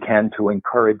 Do what we can to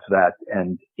encourage that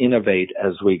and innovate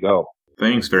as we go.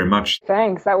 Thanks very much.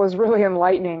 Thanks. That was really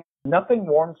enlightening. Nothing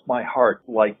warms my heart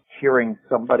like hearing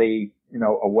somebody,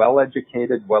 a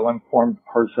well-educated, well-informed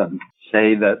person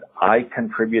say that I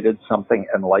contributed something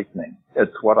enlightening.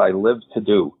 It's what I live to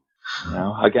do.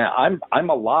 Again, I'm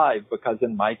alive because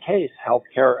in my case,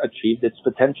 healthcare achieved its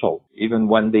potential, even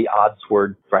when the odds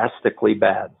were drastically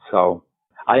bad. So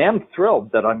I am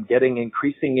thrilled that I'm getting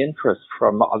increasing interest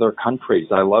from other countries.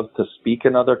 I love to speak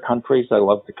in other countries. I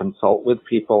love to consult with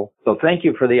people. So thank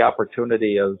you for the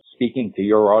opportunity of speaking to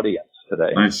your audience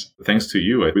today. Nice. Thanks to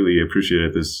you. I really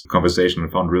appreciated this conversation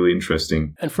and found it really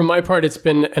interesting. And from my part, it's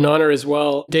been an honor as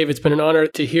well. Dave, it's been an honor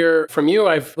to hear from you.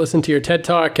 I've listened to your TED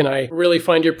Talk and I really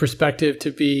find your perspective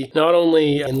to be not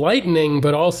only enlightening,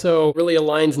 but also really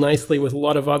aligns nicely with a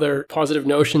lot of other positive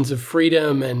notions of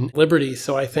freedom and liberty.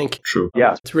 So I think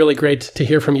it's really great to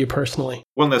hear from you personally.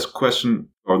 One last question.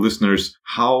 Our listeners,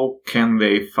 how can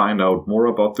they find out more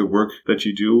about the work that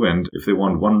you do? And if they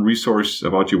want one resource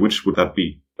about you, which would that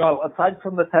be? Well, aside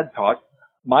from the TED Talk,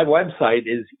 my website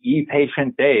is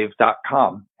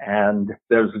epatientdave.com, and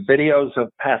there's videos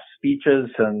of past speeches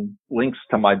and links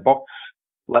to my books.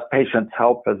 Let Patients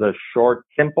Help is a short,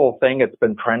 simple thing. It's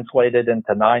been translated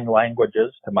into 9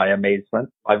 languages, to my amazement,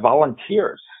 by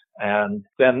volunteers. And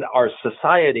then our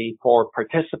Society for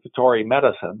Participatory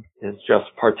Medicine is just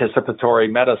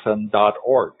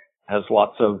participatorymedicine.org. Has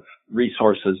lots of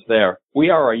resources there. We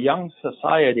are a young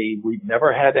society. We've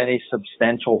never had any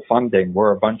substantial funding.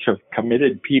 We're a bunch of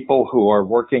committed people who are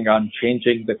working on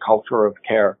changing the culture of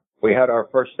care. We had our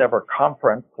first ever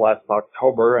conference last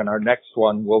October, and our next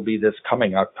one will be this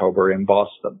coming October in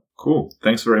Boston. Cool.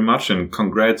 Thanks very much, and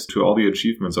congrats to all the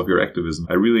achievements of your activism.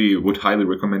 I really would highly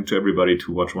recommend to everybody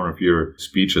to watch one of your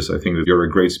speeches. I think that you're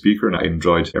a great speaker, and I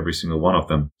enjoyed every single one of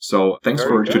them. So thanks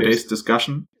for today's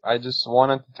discussion. I just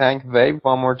wanted to thank Dave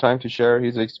one more time to share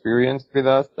his experience with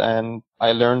us, and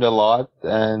I learned a lot,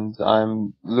 and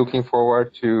I'm looking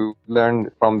forward to learn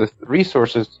from the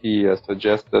resources he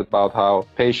suggested about how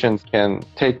patients can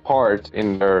take part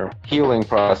in their healing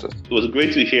process. It was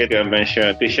great to hear you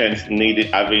mention patients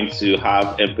needed having to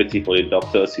have empathy for the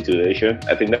doctor's situation.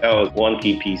 I think that was one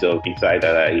key piece of insight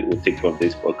that I would take from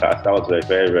this podcast. That was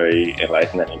very, very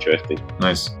enlightening and interesting.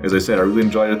 Nice. As I said, I really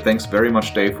enjoyed it. Thanks very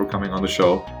much, Dave, for coming on the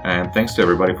show. And thanks to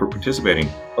everybody for participating.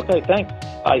 Okay, thanks.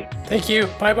 Bye. Thank you.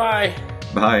 Bye-bye.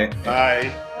 Bye.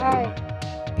 Bye. Bye.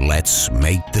 Let's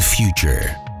Make the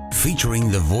Future, featuring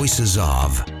the voices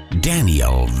of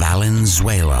Daniel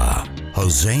Valenzuela,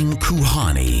 Hossein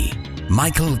Kuhani,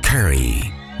 Michael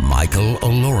Curry, Michael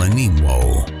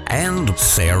Oloronimo, and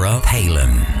Sarah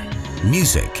Palin.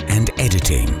 Music and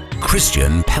editing,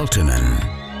 Christian Peltonen.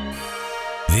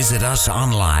 Visit us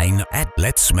online at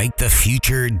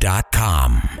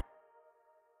letsmakethefuture.com.